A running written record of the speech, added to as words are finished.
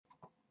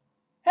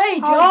Hey,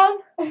 John.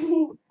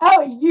 How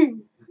are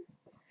you?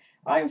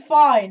 I'm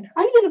fine.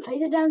 Are you gonna play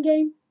the damn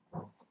game?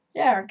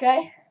 Yeah,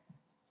 okay.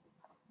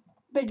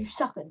 Bet you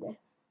suck at this.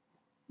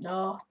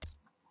 No.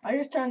 I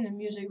just turned the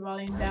music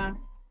volume down.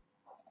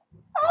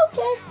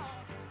 Okay.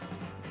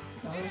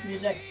 No, there's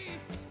music.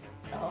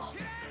 Oh.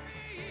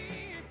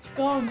 It's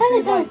gone. Turn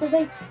it down so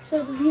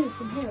the viewers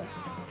can hear us.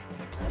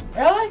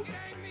 Really?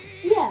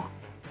 Yeah.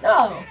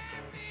 No.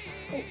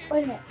 Wait a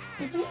minute.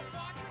 Did you?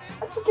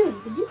 What you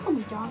doing? Did you call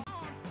me John?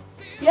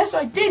 Yes,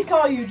 I did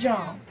call you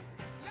John.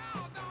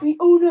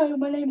 Oh no,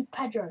 my name is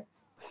Pedro.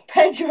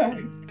 Pedro.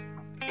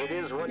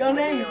 Your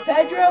name is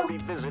Pedro?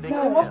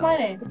 No. What's my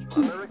name? It's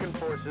Keith.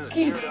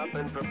 Keith.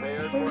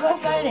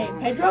 What's my name?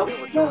 Pedro?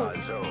 No.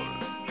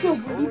 Yo,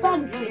 Woody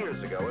Fancy.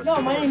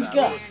 No, my name's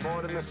Gus.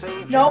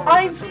 No,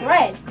 I'm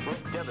Fred.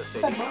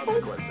 Fred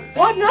Ballface?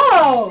 What?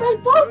 No. Fred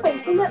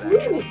Ballface from that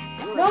movie.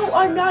 No,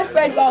 I'm not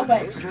Fred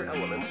Ballface.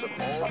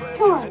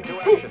 Come on,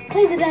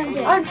 play the damn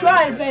game. I'm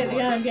trying to play the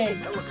damn game.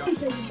 You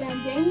play the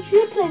damn game. You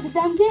should play the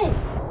damn game.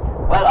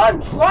 Well,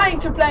 I'm trying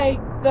to play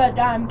the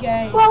damn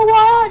game. Well,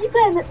 why aren't you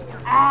playing the...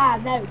 Ah,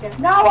 there we go.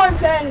 Now I'm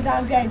playing the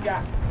damn game,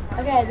 Jack.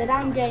 Okay, the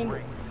damn game.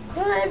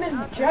 Your name is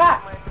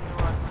Jack.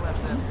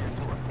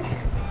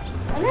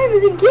 My name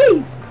isn't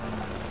Keith.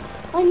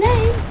 My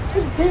name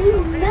is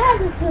Billy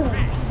Madison.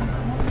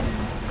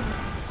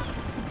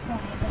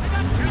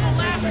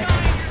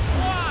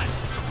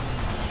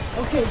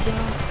 Okay,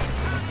 John.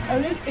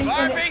 Only speak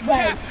when it's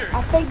red.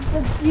 I think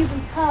the viewers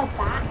heard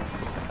that.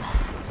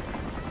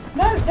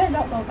 No, they're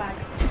not no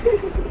bags.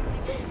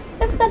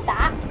 They've said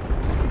that.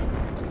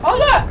 Oh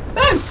look!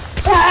 Boom!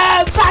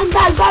 Bang, bang,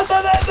 bang, bang,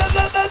 bang, bang,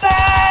 bang, bang,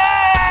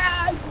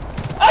 bang.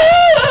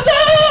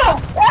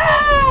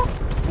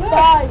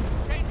 Bye.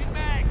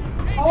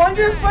 I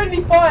wonder if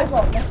friendly fire's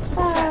on.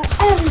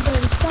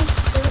 Everybody stop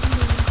me.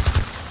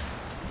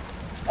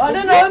 I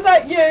don't know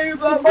about you,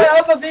 but my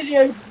other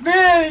video's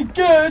really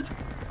good.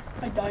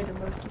 I died in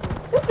most of them.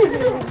 This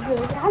video is good.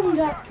 It hasn't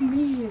got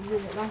comedians in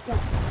it like that.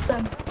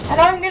 And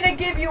I'm gonna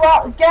give you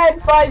out again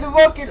by the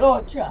rocket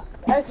launcher.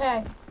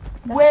 Okay.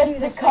 With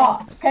the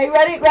car. Okay,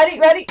 ready?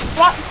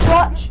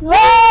 Watch.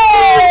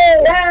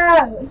 Yay!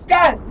 Yeah, let's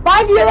go.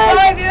 Bye, viewers.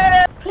 Bye,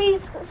 viewers.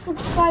 Please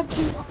subscribe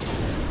to.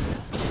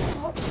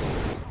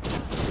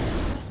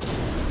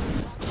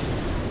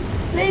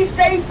 Please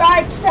say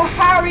thanks to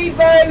Harry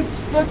Rhodes,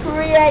 the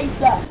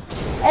creator,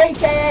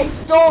 aka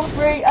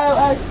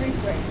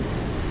Storm30033.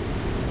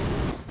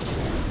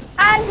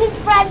 And his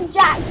friend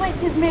Jack,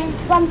 which is me,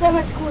 because I'm so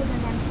much cooler than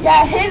him.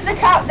 Yeah, his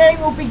account name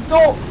will be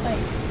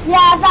Dorkface.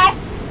 Yeah,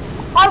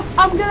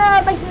 I'm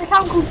gonna make an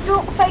account called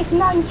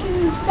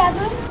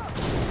Dorkface927.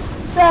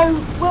 So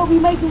we'll be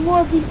making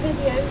more of these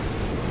videos.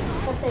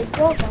 I say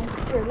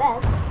Dorkface, you're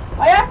less.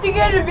 I have to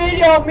get a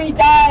video of me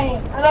dying,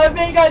 and I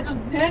think I just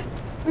did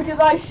because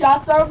I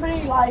shot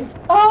somebody like,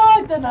 oh,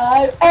 I don't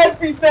know,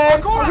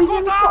 everything. Are we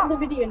gonna stop the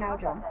video now,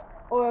 John?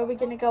 Or are we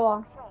gonna go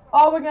on?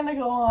 Oh, we're gonna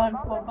go on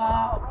for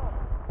about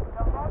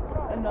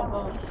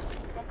another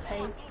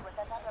page.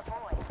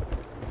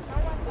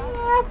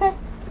 Okay.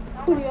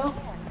 Coolio.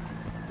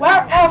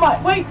 Where am I?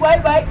 Wait.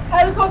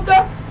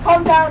 Helicopter,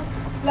 come down.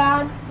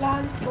 Land.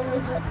 Where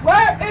is it?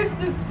 Where is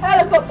the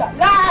helicopter?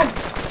 Land!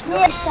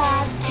 You're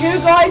sad. You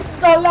guys,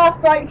 the last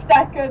 30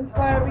 seconds,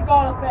 so we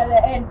gotta fit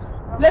it in.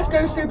 Let's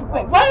go super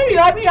quick. Why do you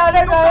like me? I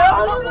don't know.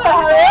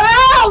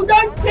 Ow!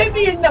 Don't hit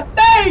me in the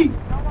face!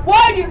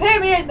 Why do you hit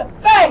me in the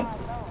face?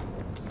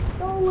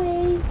 Go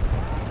away.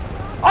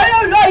 I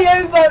don't know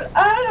you, but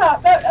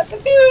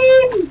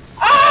beep!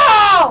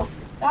 Ow!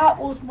 That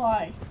was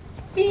my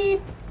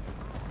beep.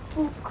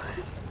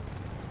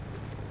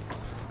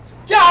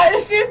 Yeah,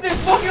 let's see if this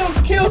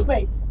fucking kills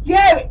me.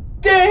 Yeah, it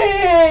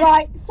did!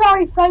 Right,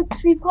 sorry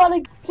folks, we've got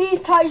to,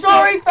 please type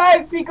Sorry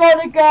folks, we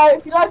gotta go.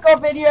 If you like our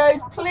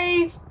videos,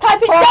 please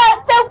type it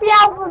Filthy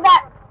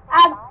Alphabet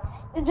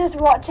and just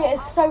watch it,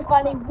 it's so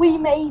funny, we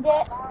made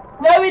it.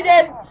 No, we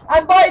didn't.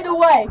 And by the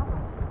way,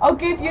 I'll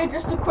give you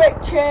just a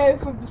quick cheer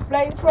from the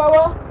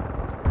flamethrower.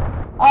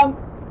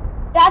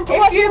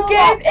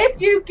 If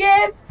you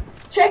give,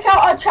 check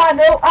out our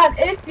channel, and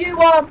if you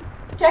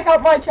check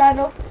out my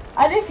channel,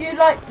 and if you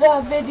like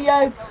the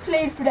video,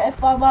 please put it a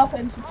thumb up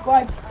and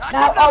subscribe.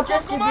 Now I'll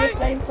just give you a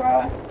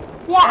flamethrower.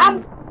 Yeah,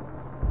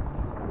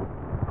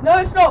 no,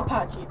 it's not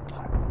Patchy.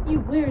 you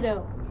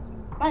weirdo.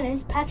 My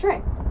name's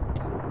Patrick.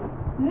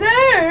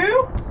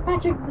 No!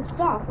 Patrick the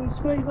Star from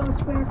SpongeBob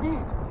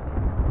SquarePants.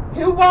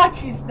 Who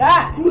watches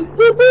that?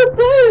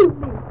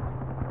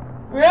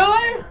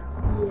 Really?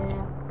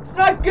 Yeah. It's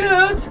not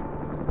good.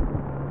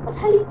 What the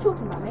hell are you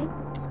talking about, mate?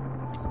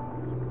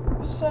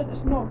 I said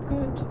it's not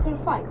good. We're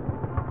gonna fight.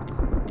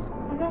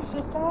 I never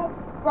said that.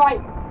 Right.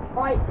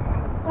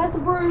 Where's the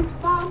broom?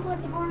 Sam,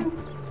 where's the broom?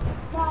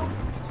 Sam.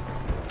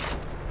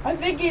 I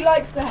think he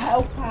likes the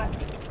health pack.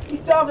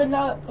 He's still have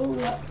another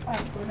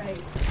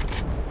grenade.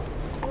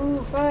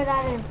 Ooh, throw it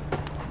at him.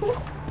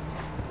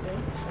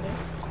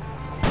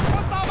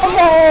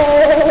 Oh!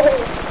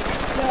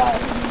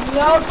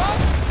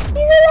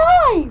 He's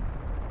alive!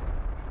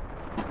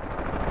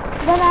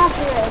 Run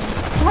after him.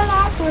 Run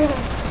after him.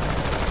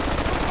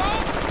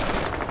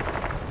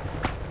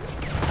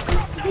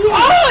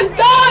 Oh,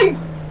 die!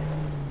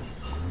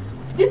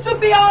 This will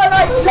be our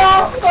like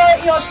last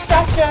 30 odd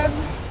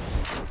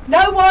seconds.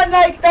 No one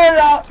likes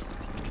donuts.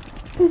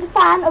 Who's a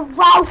fan of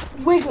Ralph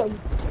Wiggum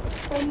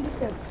from The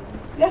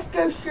Simpsons? Let's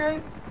go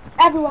shoot.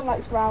 Everyone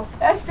likes Ralph.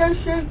 Let's go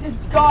shoot this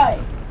guy.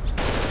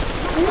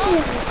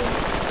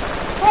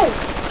 Hey,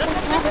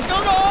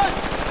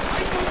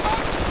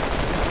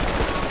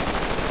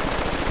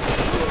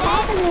 what's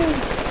happening?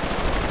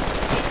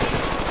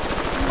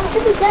 I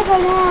should be dead by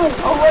now.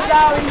 Oh, well,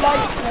 now he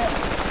likes it.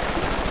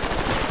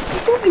 I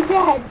should be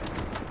dead.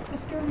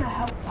 Let's give him a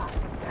health back.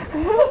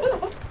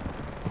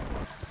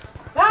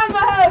 Land my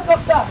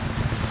helicopter.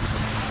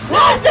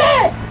 That's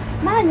it!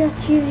 Man, you're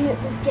cheesy at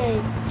this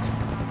game.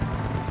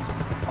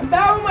 I'm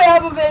down with my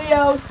other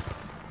videos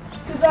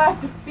because I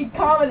have to be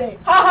comedy.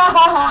 Ha ha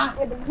ha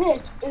ha! And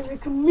this is a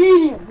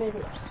comedian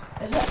video.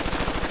 Is it?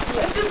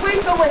 Let's just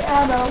wait for my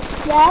ammo.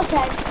 Yeah,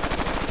 okay.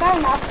 Fair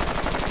enough.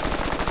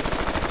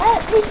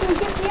 At least we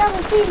give the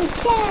other team a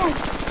chance.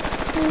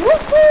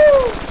 Woohoo!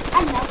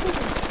 And now this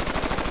is.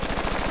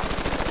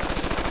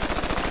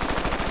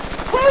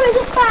 Who is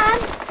a fan?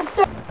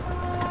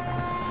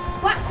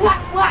 Whack,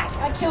 whack, whack!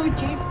 I killed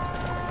you.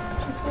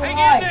 Hang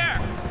in there!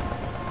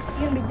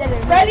 You're gonna be dead in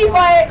a Ready minute.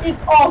 fire is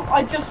off.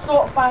 I just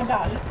sort of found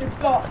out. It's just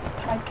got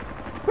like.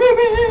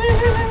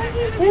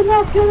 You're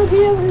not gonna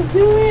be able to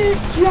do it,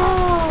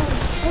 John!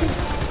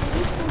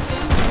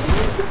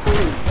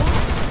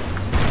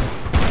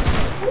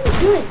 What are you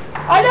doing?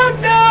 I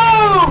don't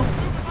know!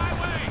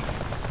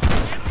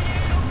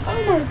 Oh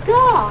my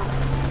god!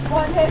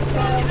 One hit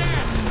kill.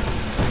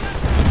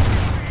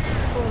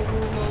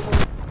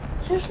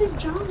 Seriously,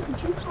 John, did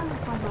you find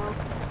my mouth?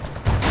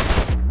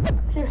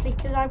 Seriously,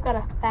 because I've got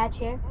a badge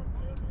here.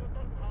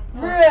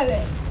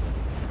 Really?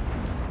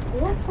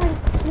 Let's find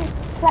Snip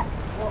Slap.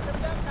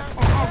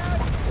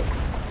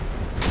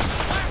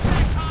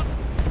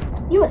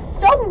 You are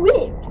so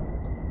weird.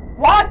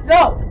 What?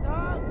 No.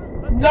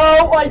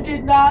 No, I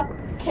did not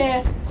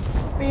kiss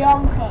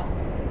Bianca.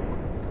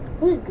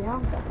 Who's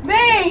Bianca?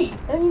 Me!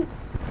 Don't you?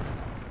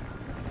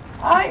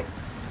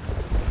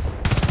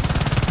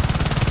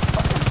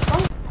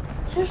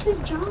 Seriously,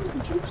 John, did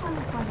you find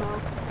my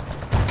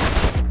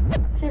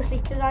mouth? Seriously,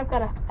 because I've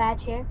got a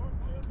badge here.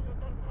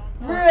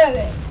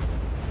 Really?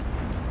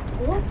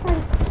 Let's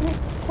find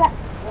Snip Slap.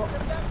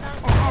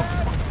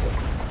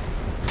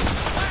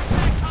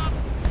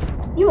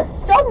 You are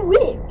so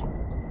weird.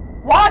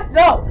 What?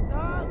 No.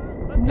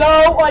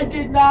 No, I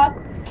did not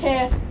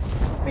kiss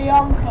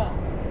Bianca.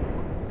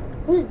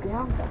 Who's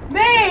Bianca?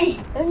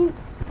 Me! Don't you?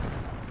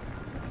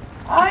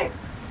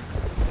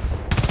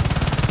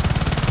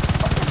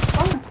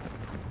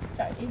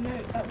 Sorry, you know,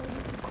 that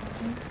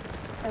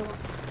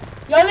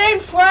wasn't Your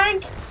name's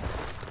Frank?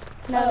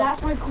 No,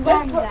 that's my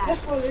granddad.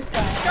 Let's throw this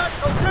guy.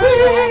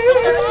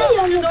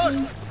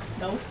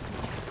 No.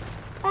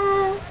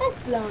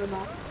 Let's blow him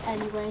up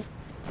anyway.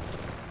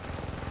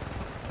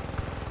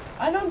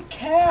 I don't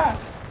care.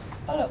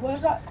 Oh look,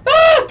 where's that?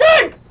 Ah,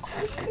 tank!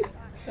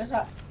 Where's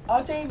that?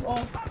 Our team or?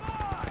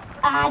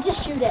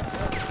 Just shoot it.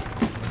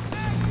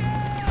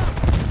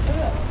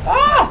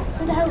 Ah!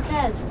 Who the hell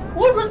cares?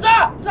 What was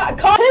that? Was that a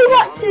car? Who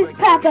watches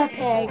Peppa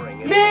Pig?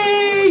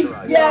 Me!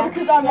 Yeah,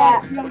 because I'm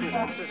Yeah. younger.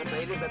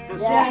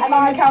 Yeah, and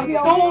I have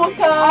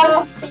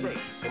daughter.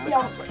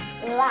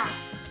 Laugh.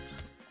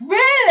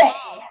 Really?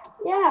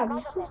 Yeah,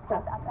 my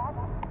sister. Oh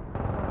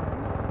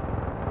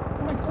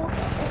my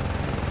daughter.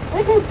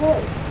 Okay,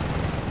 boy.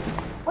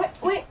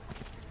 Wait.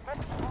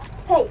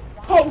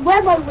 Hey, where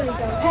am I gonna go?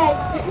 Hey.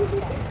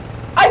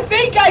 I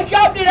think I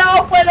jumped it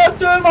off when I was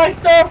doing my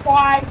stir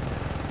fry.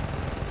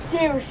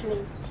 Seriously.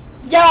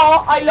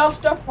 Yeah, I love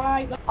stir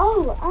fry.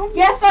 Oh,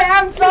 Yes, I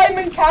am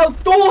Simon Cow's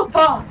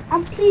daughter.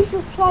 and please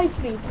reply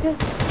to me because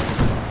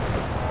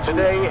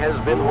Today has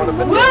been one of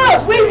the Look,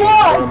 darkest we days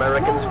won! for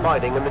Americans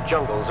fighting in the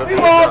jungles of We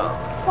Vietnam.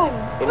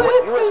 Simon, In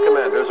what U.S.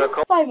 commanders are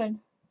called Simon,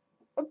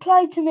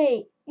 reply to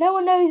me. No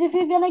one knows if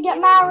you're gonna get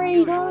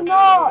married or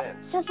not.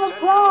 Just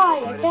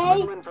reply,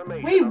 okay?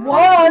 We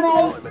won.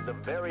 the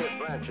various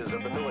branches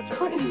of the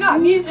military. It's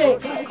not music.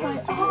 It's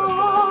like,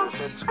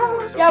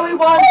 yeah, we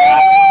won.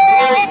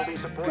 will be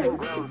supporting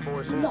ground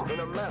forces in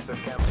a massive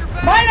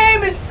campaign. My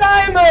name is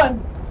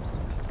Simon.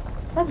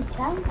 Simon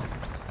Cow?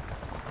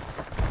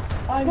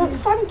 No,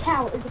 Simon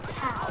Cow is a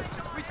cow.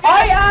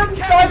 I am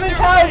Simon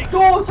Cow's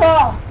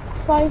daughter.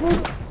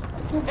 Simon?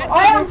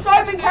 I am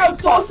Simon Cow's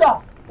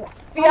daughter.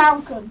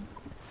 Bianca.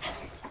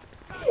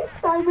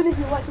 Simon, if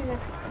you're watching this,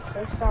 I'm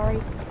so sorry.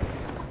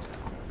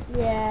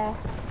 Yeah.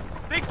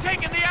 They've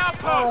taken the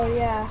outpost! Oh,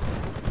 yeah.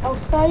 Oh,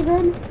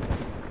 Simon?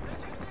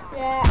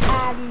 Yeah,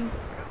 I'm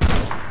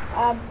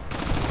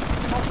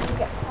gonna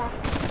get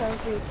plastic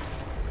surgery.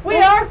 We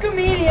are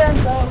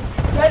comedians, though.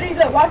 Ready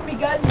to watch me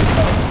get.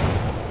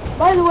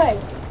 By the way,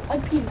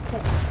 I'm Peter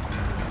King.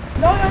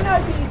 No,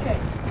 PDK.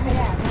 I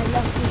am. I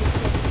love Peter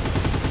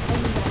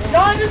King. No,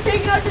 I'm just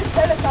taking out this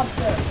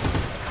helicopter.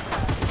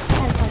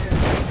 And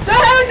The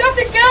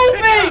helicopter killed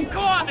me! Go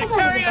on, they're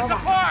tearing us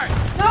apart!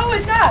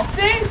 it now.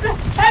 See, it's a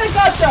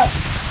helicopter.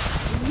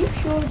 Are you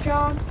sure,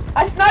 John?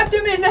 I sniped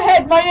him in the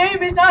head. My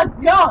name is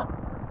not John.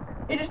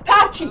 It is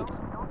Patchy.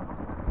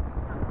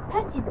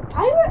 Patchy the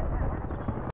pirate?